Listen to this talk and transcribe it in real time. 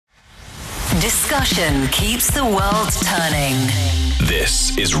Discussion keeps the world turning.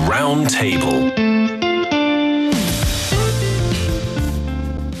 This is Roundtable.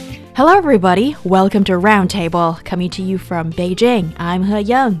 Hello everybody, welcome to Roundtable, coming to you from Beijing. I'm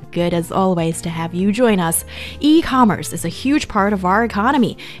Heyang. Good as always to have you join us. E-commerce is a huge part of our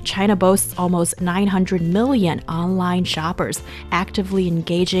economy. China boasts almost 900 million online shoppers, actively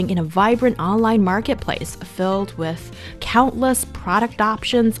engaging in a vibrant online marketplace filled with countless product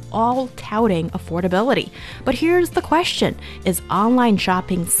options, all touting affordability. But here's the question, is online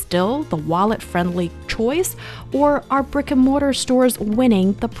shopping still the wallet-friendly choice, or are brick-and-mortar stores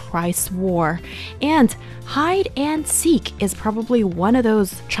winning the price war? And hide and seek is probably one of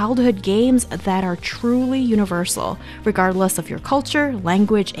those childhood games that are truly universal, regardless of your culture,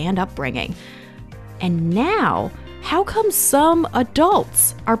 language, and upbringing. And now, how come some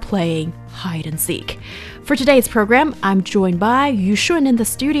adults are playing hide and seek? For today's program, I'm joined by Yushun in the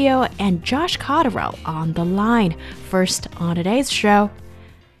studio and Josh Cotterill on the line. First on today's show,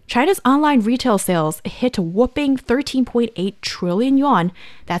 China's online retail sales hit a whopping 13.8 trillion yuan.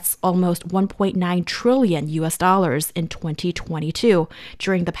 That's almost 1.9 trillion US dollars in 2022.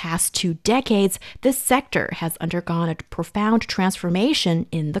 During the past 2 decades, this sector has undergone a profound transformation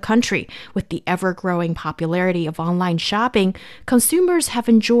in the country. With the ever-growing popularity of online shopping, consumers have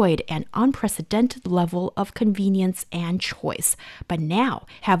enjoyed an unprecedented level of convenience and choice. But now,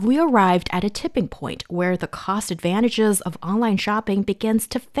 have we arrived at a tipping point where the cost advantages of online shopping begins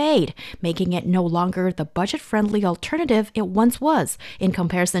to fade, making it no longer the budget-friendly alternative it once was in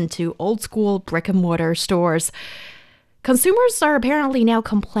comparison to old-school brick-and-mortar stores? Consumers are apparently now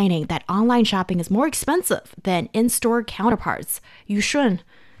complaining that online shopping is more expensive than in-store counterparts. Yushun,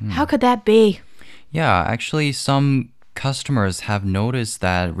 how could that be? Yeah, actually, some customers have noticed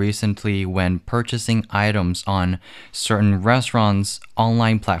that recently when purchasing items on certain restaurants,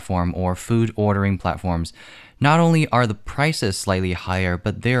 online platform, or food ordering platforms, not only are the prices slightly higher,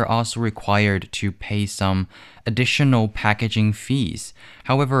 but they're also required to pay some additional packaging fees.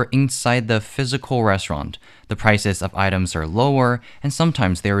 However, inside the physical restaurant, the prices of items are lower, and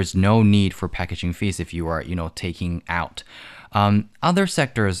sometimes there is no need for packaging fees if you are, taking out. Other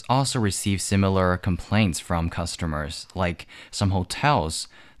sectors also receive similar complaints from customers, like some hotels.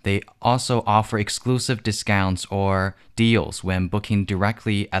 They also offer exclusive discounts or deals when booking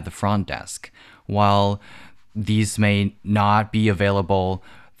directly at the front desk, while these may not be available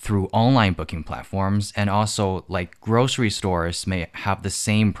through online booking platforms, and also like grocery stores may have the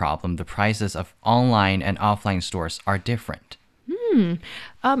same problem. The prices of online and offline stores are different.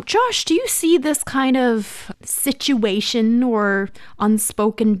 Josh, do you see this kind of situation or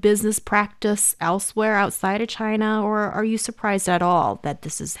unspoken business practice elsewhere outside of China, or are you surprised at all that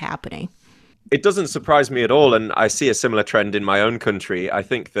this is happening? It doesn't surprise me at all, and I see a similar trend in my own country. I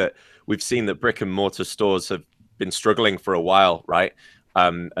think that we've seen that brick and mortar stores have been struggling for a while, right?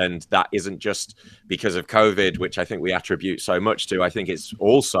 And that isn't just because of COVID, which I think we attribute so much to. I think it's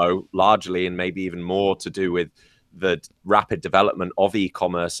also largely and maybe even more to do with the rapid development of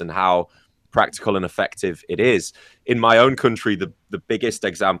e-commerce and how practical and effective it is. In my own country, the biggest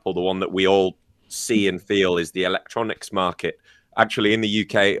example, the one that we all see and feel, is the electronics market. Actually, in the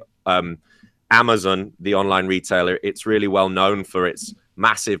UK, Amazon, the online retailer, it's really well known for its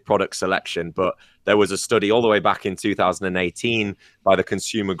massive product selection. But there was a study all the way back in 2018 by the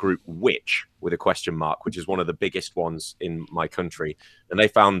consumer group Which, with a question mark, which is one of the biggest ones in my country. And they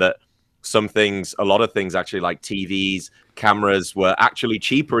found that a lot of things actually, like TVs, cameras, were actually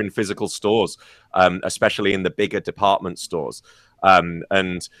cheaper in physical stores, especially in the bigger department stores.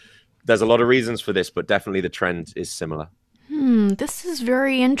 And there's a lot of reasons for this, but definitely the trend is similar. This is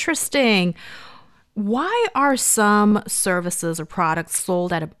very interesting. Why are some services or products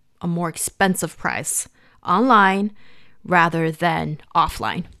sold at a more expensive price online rather than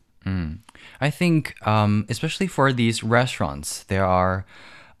offline? I think, especially for these restaurants, there are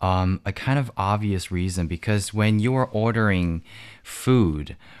a kind of obvious reason, because when you're ordering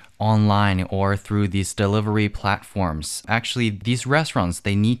food online or through these delivery platforms, actually these restaurants,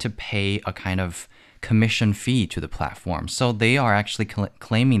 they need to pay a kind of commission fee to the platform. So they are actually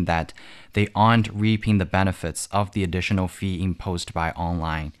claiming that they aren't reaping the benefits of the additional fee imposed by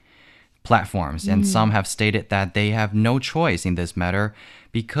online platforms. And some have stated that they have no choice in this matter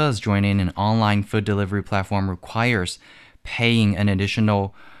because joining an online food delivery platform requires paying an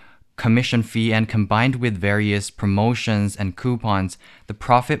additional commission fee, and combined with various promotions and coupons, the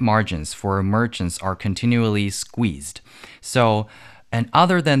profit margins for merchants are continually squeezed. So, and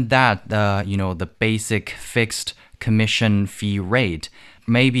other than that, the basic fixed commission fee rate,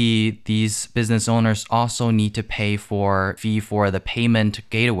 maybe these business owners also need to pay for fee for the payment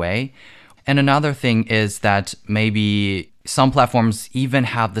gateway And another thing is that maybe some platforms even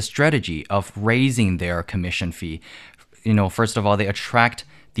have the strategy of raising their commission fee. First of all, they attract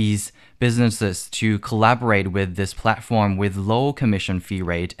these businesses to collaborate with this platform with low commission fee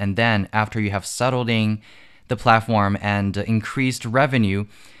rate. And then after you have settled in the platform and increased revenue,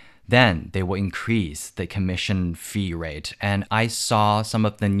 then they will increase the commission fee rate. And I saw some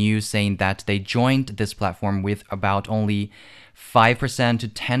of the news saying that they joined this platform with about only 5% to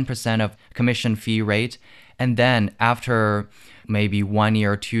 10% of commission fee rate. And then after maybe 1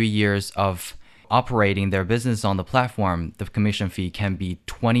 year or 2 years of operating their business on the platform, the commission fee can be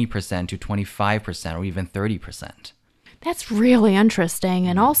 20% to 25% or even 30%. That's really interesting.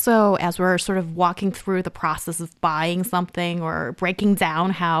 And also, as we're sort of walking through the process of buying something or breaking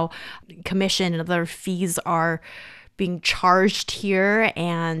down how commission and other fees are being charged here,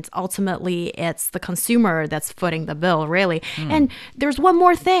 and ultimately it's the consumer that's footing the bill, really. And there's one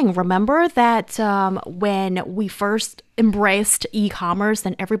more thing. Remember that when we first embraced e-commerce,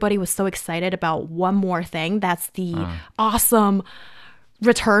 and everybody was so excited about one more thing, that's the awesome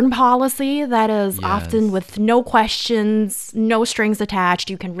return policy that is often with no questions, no strings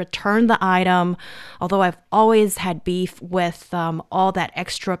attached. You can return the item. Although I've always had beef with all that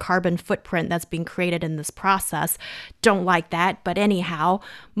extra carbon footprint that's being created in this process. Don't like that. But anyhow,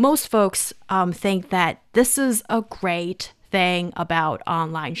 most folks think that this is a great thing about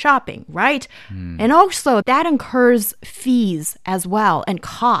online shopping, right? And also that incurs fees as well and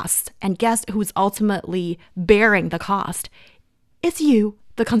costs. And guess who's ultimately bearing the cost? It's you,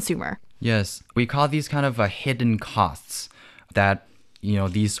 the consumer. Yes, we call these kind of hidden costs that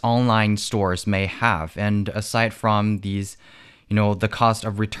these online stores may have. And aside from these, the cost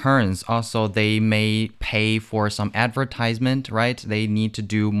of returns, also they may pay for some advertisement, right? They need to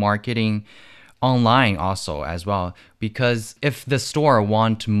do marketing online also as well. Because if the store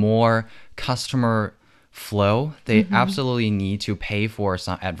want more customer flow, they absolutely need to pay for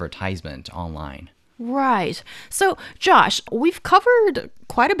some advertisement online. Right. So, Josh, we've covered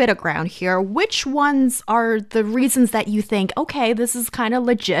quite a bit of ground here. Which ones are the reasons that you think, okay, this is kind of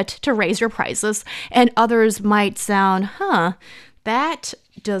legit to raise your prices, and others might sound, that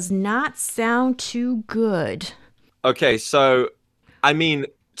does not sound too good? Okay, so, I mean,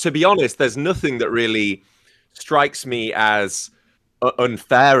 to be honest, there's nothing that really strikes me as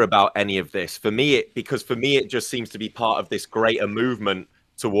unfair about any of this. Because for me, it just seems to be part of this greater movement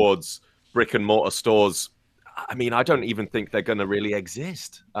towards brick and mortar stores. I mean, I don't even think they're going to really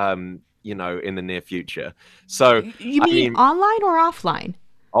exist, in the near future. So You mean online or offline?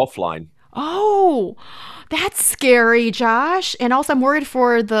 Offline. Oh, that's scary, Josh. And also, I'm worried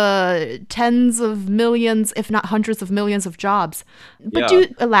for the tens of millions, if not hundreds of millions of jobs. But do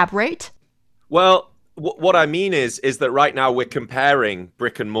elaborate. Well, what I mean is that right now we're comparing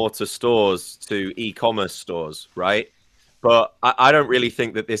brick and mortar stores to e-commerce stores, right? But I don't really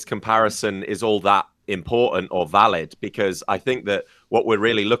think that this comparison is all that important or valid, because I think that what we're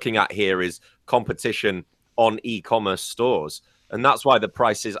really looking at here is competition on e-commerce stores. And that's why the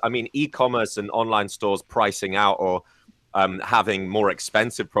prices, e-commerce and online stores pricing out or having more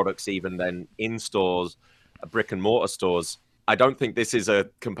expensive products even than in-stores, brick and mortar stores. I don't think this is a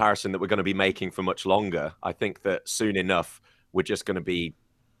comparison that we're going to be making for much longer. I think that soon enough, we're just going to be,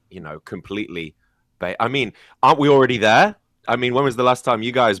 completely... aren't we already there? When was the last time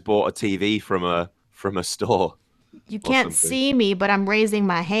you guys bought a TV from a store? You can't see me, but I'm raising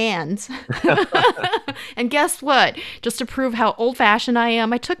my hands. And guess what? Just to prove how old-fashioned I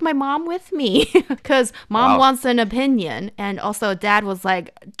am, I took my mom with me because mom wants an opinion. And also dad was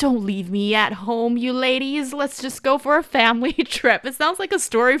like, don't leave me at home, you ladies. Let's just go for a family trip. It sounds like a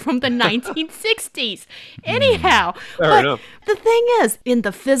story from the 1960s. Anyhow, Fair enough. The thing is, in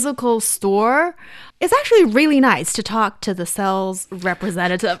the physical store, it's actually really nice to talk to the sales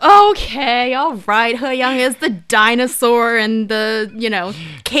representative. Okay, all right, Heyang is the dinosaur and the,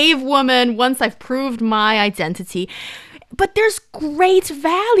 cave woman once I've proved my identity. But there's great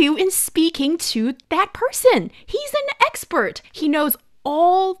value in speaking to that person. He's an expert. He knows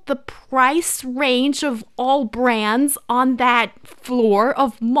all the price range of all brands on that floor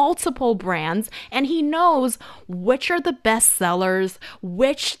of multiple brands, and he knows which are the best sellers,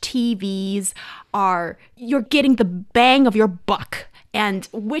 which TVs you're getting the bang of your buck and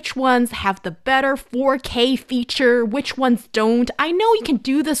which ones have the better 4K feature, which ones don't. I know you can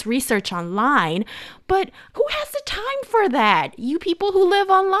do this research online, but who has the time for that? You people who live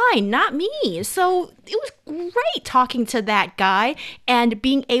online, not me. So it was great talking to that guy and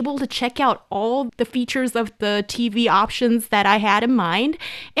being able to check out all the features of the TV options that I had in mind.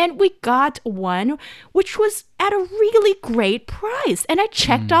 And we got one which was at a really great price. And I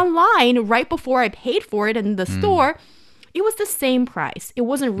checked online right before I paid for it in the store. It was the same price. It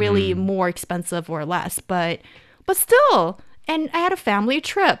wasn't really more expensive or less, but still. And I had a family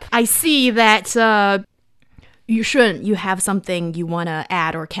trip. I see that Yushun, you have something you want to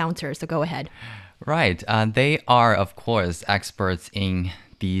add or counter, so go ahead. Right. They are, of course, experts in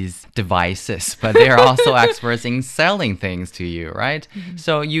these devices, but they are also experts in selling things to you, right?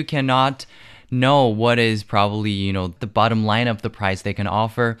 So you cannot know what is probably, the bottom line of the price they can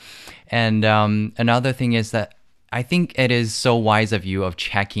offer. And another thing is that I think it is so wise of you of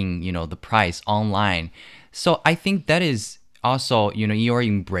checking, the price online. So I think that is also, you're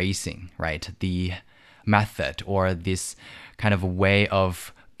embracing, right, the method or this kind of way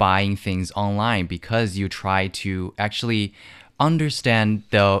of buying things online because you try to actually understand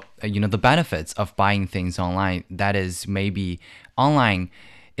the benefits of buying things online. That is, maybe online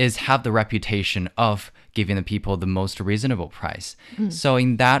have the reputation of giving the people the most reasonable price. So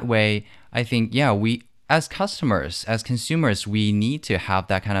in that way, I think, we as customers, as consumers, we need to have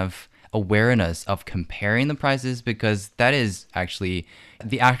that kind of awareness of comparing the prices because that is actually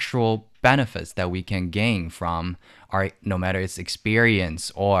the actual benefits that we can gain from no matter its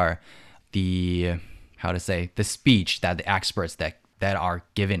experience or the speech that the experts that are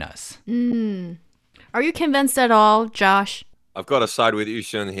giving us. Are you convinced at all, Josh? I've got to side with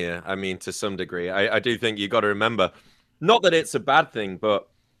Yushun here. I mean, to some degree, I do think you got to remember, not that it's a bad thing, but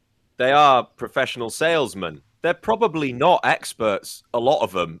they are professional salesmen. They're probably not experts, a lot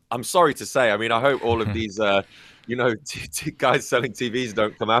of them. I'm sorry to say. I mean, I hope all of these, guys selling TVs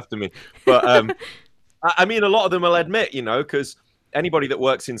don't come after me. But I mean, a lot of them will admit, because anybody that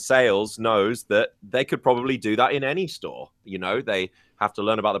works in sales knows that they could probably do that in any store. They have to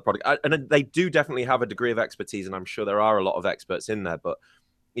learn about the product. And they do definitely have a degree of expertise. And I'm sure there are a lot of experts in there. But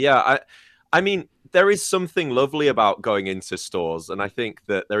yeah, I mean, there is something lovely about going into stores, and I think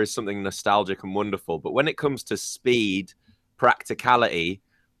that there is something nostalgic and wonderful. But when it comes to speed, practicality,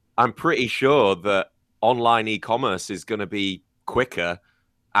 I'm pretty sure that online e-commerce is going to be quicker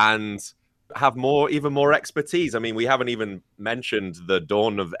and have even more expertise. I mean, we haven't even mentioned the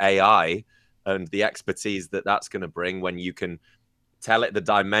dawn of AI and the expertise that that's going to bring when you can tell it the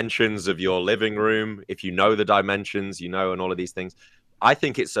dimensions of your living room, if you know the dimensions, and all of these things. I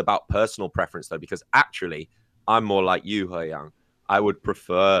think it's about personal preference, though, because actually, I'm more like you, Heyang. I would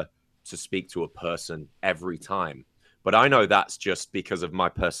prefer to speak to a person every time. But I know that's just because of my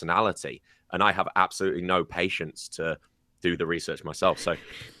personality, and I have absolutely no patience to do the research myself. So,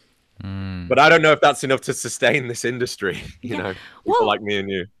 but I don't know if that's enough to sustain this industry, people like me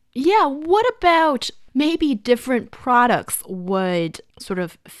and you. Yeah, what about maybe different products would sort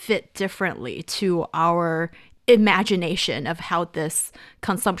of fit differently to our imagination of how this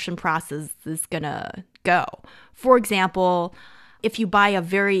consumption process is gonna go? For example, if you buy a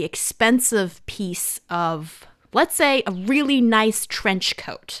very expensive piece of, let's say, a really nice trench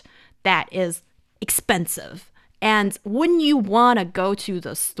coat that is expensive, and wouldn't you want to go to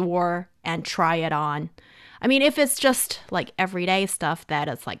the store and try it on? I mean, if it's just like everyday stuff that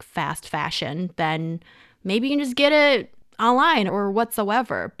is like fast fashion, then maybe you can just get it online or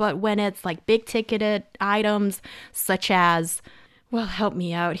whatsoever. But when it's like big ticketed items such as, well, help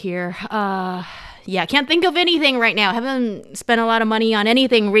me out here. I can't think of anything right now. Haven't spent a lot of money on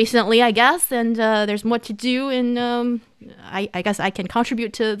anything recently, I guess. And there's more to do. And I guess I can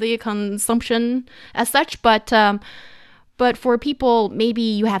contribute to the consumption as such. But for people, maybe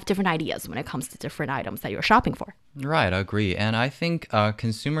you have different ideas when it comes to different items that you're shopping for. Right, I agree. And I think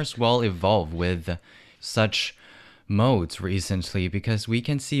consumers will evolve with such modes recently because we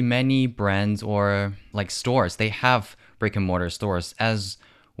can see many brands or like stores, they have brick and mortar stores as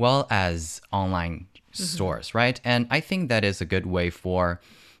well as online stores, right? And I think that is a good way for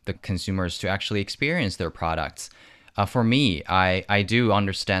the consumers to actually experience their products. For me, I do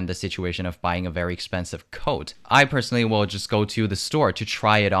understand the situation of buying a very expensive coat. I personally will just go to the store to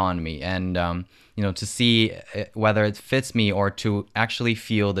try it on me and, to see whether it fits me or to actually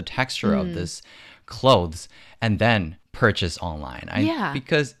feel the texture of this clothes and then purchase online.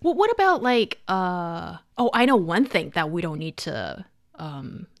 Because what about like I know one thing that we don't need to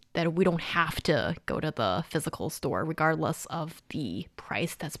that we don't have to go to the physical store regardless of the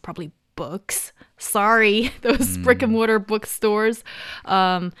price. That's probably books. Sorry, those brick and mortar bookstores.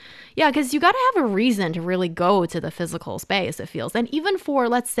 Yeah, because you got to have a reason to really go to the physical space, it feels. And even for,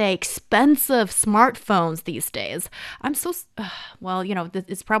 let's say, expensive smartphones these days, well,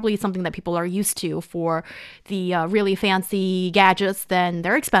 it's probably something that people are used to. For the really fancy gadgets, then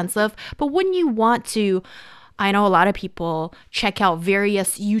they're expensive. But when you want to, I know a lot of people check out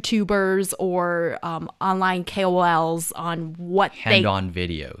various YouTubers or online KOLs on what hand-on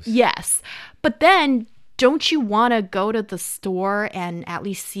videos. Yes. But then don't you want to go to the store and at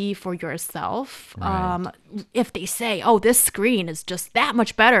least see for yourself? Right. If they say, oh, this screen is just that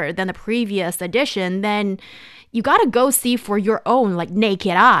much better than the previous edition, then you got to go see for your own, like,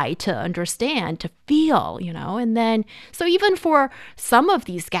 naked eye to understand, to feel, And then, so even for some of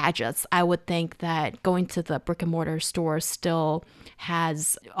these gadgets, I would think that going to the brick and mortar store still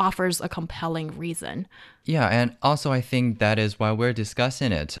offers a compelling reason. Yeah, and also I think that is why we're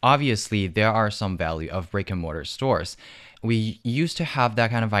discussing it. Obviously, there are some value of brick and mortar stores. We used to have that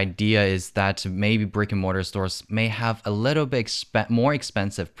kind of idea, is that maybe brick and mortar stores may have a little bit more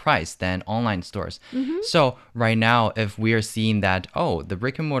expensive price than online stores. So right now, if we are seeing that, the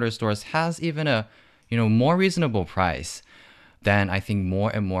brick and mortar stores has even a more reasonable price, then I think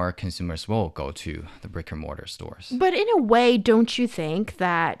more and more consumers will go to the brick and mortar stores. But in a way, don't you think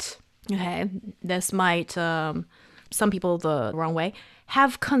that, okay, this might, some people the wrong way,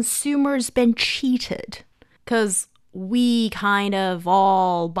 have consumers been cheated? Because we kind of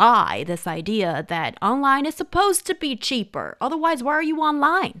all buy this idea that online is supposed to be cheaper. Otherwise, why are you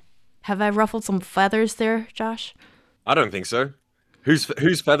online? Have I ruffled some feathers there, Josh? I don't think so. Whose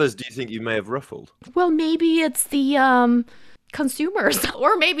feathers do you think you may have ruffled? Well, maybe it's the consumers,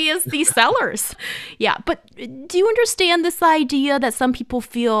 or maybe it's the sellers. Yeah, but do you understand this idea that some people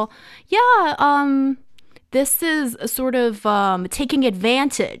feel, this is a sort of taking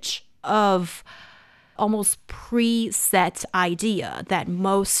advantage of almost preset idea that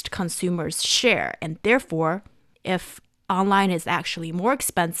most consumers share, and therefore, if online is actually more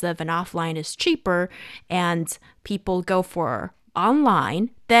expensive and offline is cheaper, and people go for online,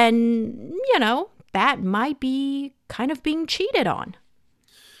 then that might be kind of being cheated on.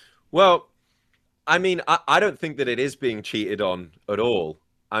 Well, I mean, I don't think that it is being cheated on at all.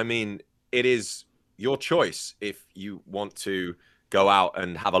 I mean, it is your choice if you want to go out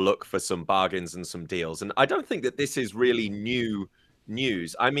and have a look for some bargains and some deals. And I don't think that this is really new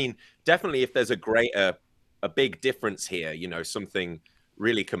news. I mean, definitely if there's a big difference here, something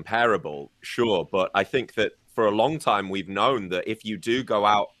really comparable, sure. But I think that for a long time, we've known that if you do go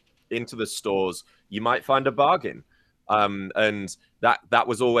out into the stores, you might find a bargain. And that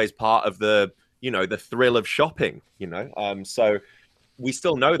was always part of the thrill of shopping, so we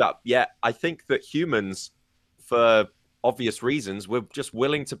still know that. Yet I think that humans, for obvious reasons, we're just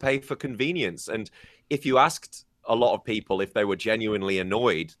willing to pay for convenience. And if you asked a lot of people if they were genuinely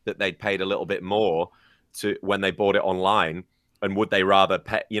annoyed that they'd paid a little bit more when they bought it online, and would they rather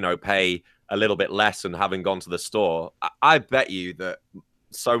pay a little bit less and having gone to the store, I bet you that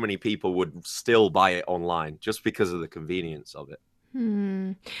so many people would still buy it online just because of the convenience of it.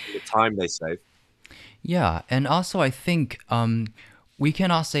 The time they save. Yeah, and also I think we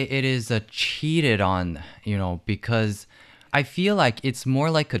cannot say it is a cheated on, because I feel like it's more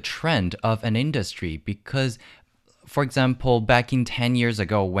like a trend of an industry. Because, for example, back in 10 years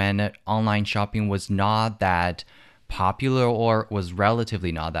ago, when online shopping was not that popular, or was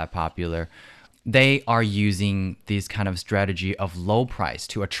relatively not that popular, they are using this kind of strategy of low price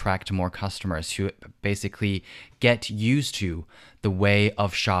to attract more customers, to basically get used to the way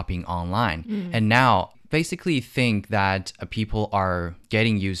of shopping online. And now basically think that people are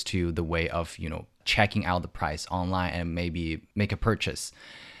getting used to the way of, checking out the price online and maybe make a purchase.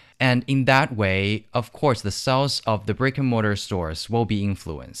 And in that way, of course, the sales of the brick and mortar stores will be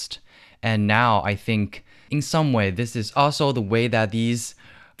influenced. And now I think in some way, this is also the way that these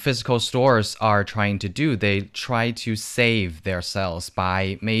physical stores are trying to do. They try to save their sales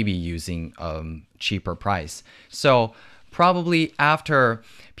by maybe using cheaper price. So probably after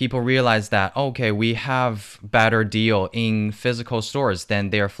people realize that, okay, we have better deal in physical stores, then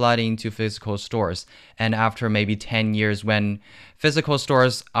they are flooding to physical stores. And after maybe 10 years, when physical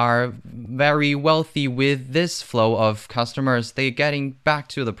stores are very wealthy with this flow of customers, they're getting back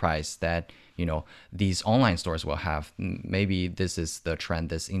to the price that these online stores will have. Maybe this is the trend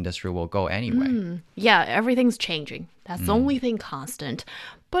this industry will go anyway. Yeah, everything's changing. That's the only thing constant.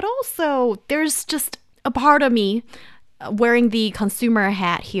 But also, there's just a part of me wearing the consumer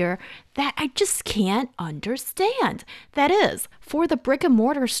hat here that I just can't understand. That is, for the brick and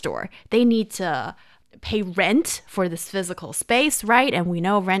mortar store, they need to pay rent for this physical space, right? And we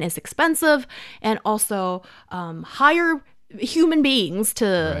know rent is expensive, and also hire human beings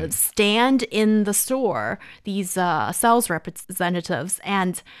to stand in the store, these sales representatives.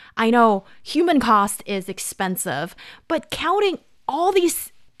 And I know human cost is expensive, but counting all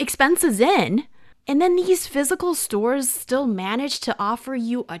these expenses in, and then these physical stores still manage to offer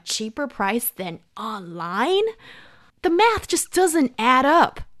you a cheaper price than online, the math just doesn't add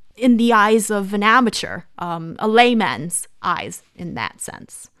up in the eyes of an amateur, a layman's eyes in that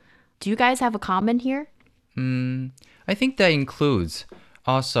sense. Do you guys have a comment here? I think that includes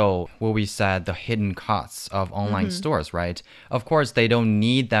also what we said, the hidden costs of online stores, right? Of course, they don't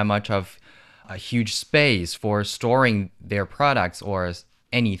need that much of a huge space for storing their products or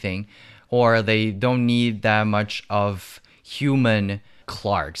anything, or they don't need that much of human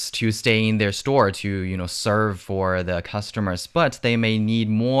clerks to stay in their store to, serve for the customers, but they may need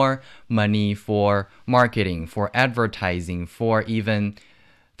more money for marketing, for advertising, for even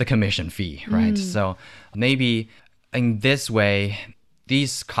the commission fee, right? So maybe in this way,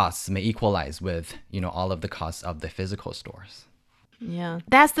 these costs may equalize with, all of the costs of the physical stores. Yeah,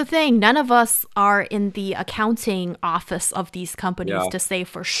 that's the thing. None of us are in the accounting office of these companies to say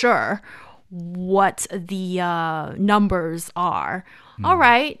for sure what the numbers are. All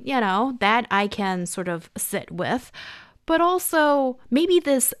right, that I can sort of sit with. But also, maybe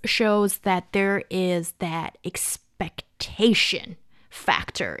this shows that there is that expectation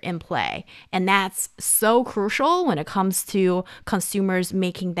factor in play. And that's so crucial when it comes to consumers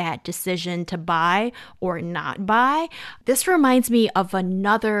making that decision to buy or not buy. This reminds me of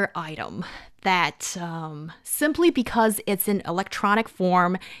another item that simply because it's in electronic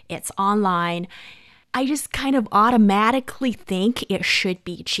form, it's online, I just kind of automatically think it should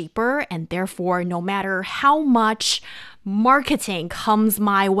be cheaper, and therefore, no matter how much marketing comes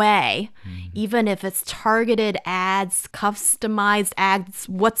my way, even if it's targeted ads, customized ads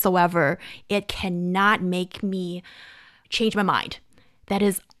whatsoever, it cannot make me change my mind. That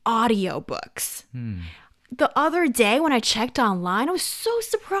is audiobooks. The other day when I checked online, I was so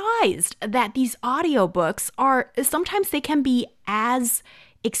surprised that these audiobooks sometimes they can be as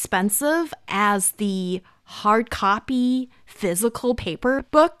expensive as the hard copy physical paper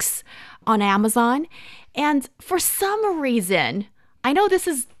books on Amazon. And for some reason, I know this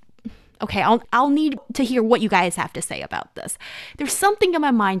is okay, I'll need to hear what you guys have to say about this. There's something in my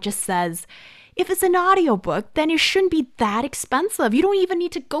mind just says, if it's an audiobook, then it shouldn't be that expensive. You don't even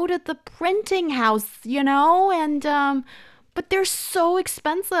need to go to the printing house, and but they're so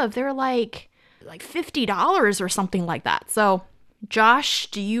expensive. They're like $50 or something like that. So Josh,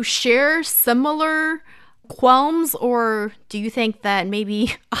 do you share similar qualms, or do you think that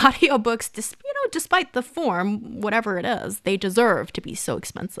maybe audiobooks, despite the form, whatever it is, they deserve to be so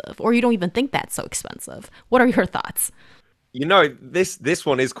expensive? Or you don't even think that's so expensive? What are your thoughts? This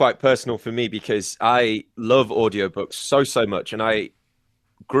one is quite personal for me because I love audiobooks so much, and I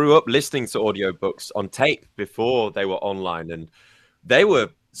grew up listening to audiobooks on tape before they were online, and they were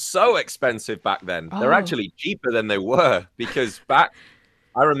so expensive back then. They're actually cheaper than they were, because I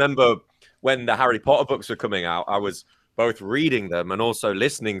remember when the Harry Potter books were coming out, I was both reading them and also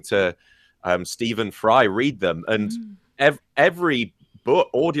listening to Stephen Fry read them. And every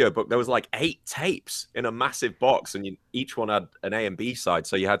audiobook, there was like 8 tapes in a massive box, and each one had an A and B side.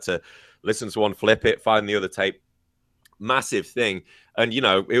 So you had to listen to one, flip it, find the other tape. Massive thing. And,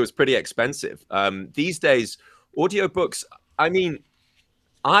 it was pretty expensive. These days, audiobooks,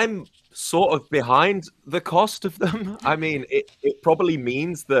 I'm sort of behind the cost of them. It probably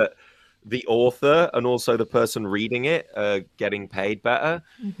means that the author and also the person reading it are getting paid better.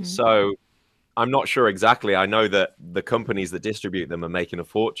 So I'm not sure exactly. I know that the companies that distribute them are making a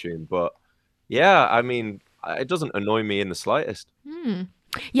fortune, but yeah, it doesn't annoy me in the slightest.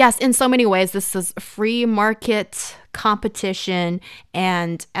 Yes, in so many ways, this is free market competition.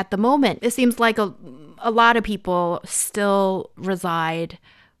 And at the moment, it seems like a lot of people still reside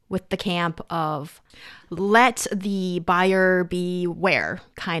with the camp of let the buyer beware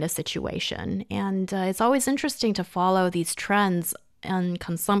kind of situation. And it's always interesting to follow these trends in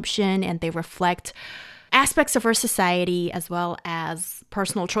consumption, and they reflect aspects of our society as well as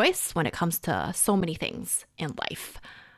personal choice when it comes to so many things in life.